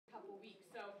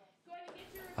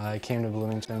I came to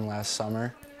Bloomington last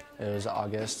summer. It was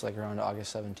August, like around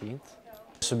August 17th.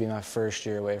 This would be my first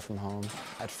year away from home.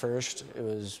 At first, it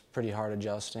was pretty hard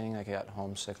adjusting. I got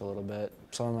homesick a little bit.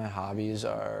 Some of my hobbies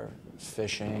are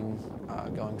fishing,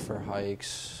 going for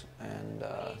hikes, and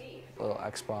a little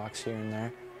Xbox here and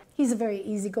there. He's a very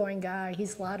easygoing guy.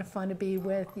 He's a lot of fun to be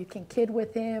with. You can kid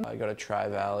with him. I go to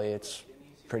Tri-Valley. It's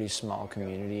a pretty small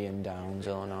community in Downs,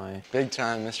 Illinois. Big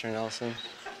time, Mr. Nelson.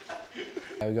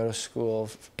 I would go to school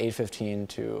 8:15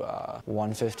 to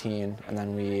 1:15, and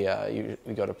then we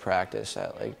go to practice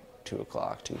at like 2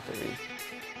 o'clock, 2:30.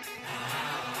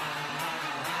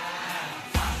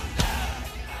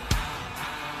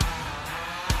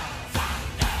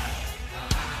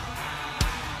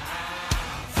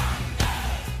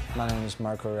 My name is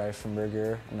Marko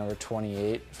Reifenberger. I'm number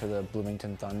 28 for the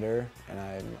Bloomington Thunder, and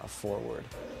I'm a forward.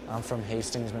 I'm from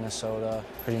Hastings, Minnesota.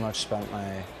 Pretty much spent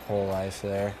my whole life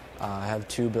there. I have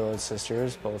two billet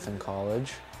sisters, both in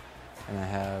college, and I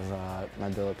have my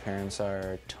billet parents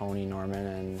are Tony Norman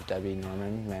and Debbie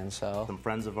Norman Mansell. Some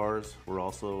friends of ours were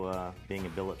also being a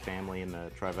billet family in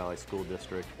the Tri-Valley School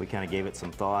District. We kind of gave it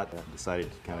some thought, decided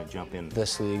to kind of jump in.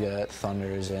 This league at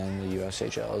Thunders and the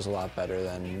USHL is a lot better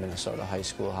than Minnesota high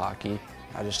school hockey.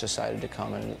 I just decided to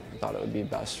come and thought it would be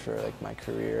best for like my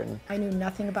career. And I knew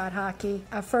nothing about hockey.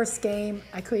 Our first game,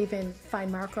 I couldn't even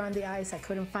find Marko on the ice. I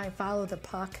couldn't follow the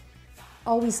puck.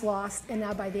 Always lost, and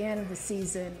now by the end of the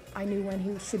season, I knew when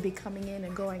he should be coming in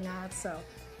and going out, so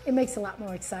it makes it a lot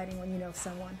more exciting when you know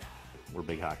someone. We're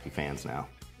big hockey fans now.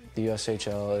 The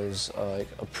USHL is like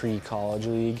a pre-college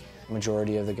league.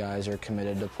 Majority of the guys are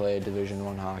committed to play Division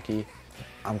I hockey.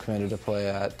 I'm committed to play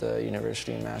at the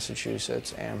University of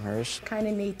Massachusetts, Amherst. Kind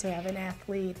of neat to have an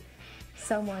athlete,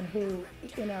 someone who,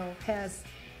 has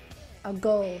a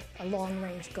goal, a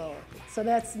long-range goal. So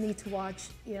that's neat to watch,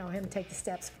 him take the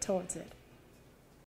steps towards it.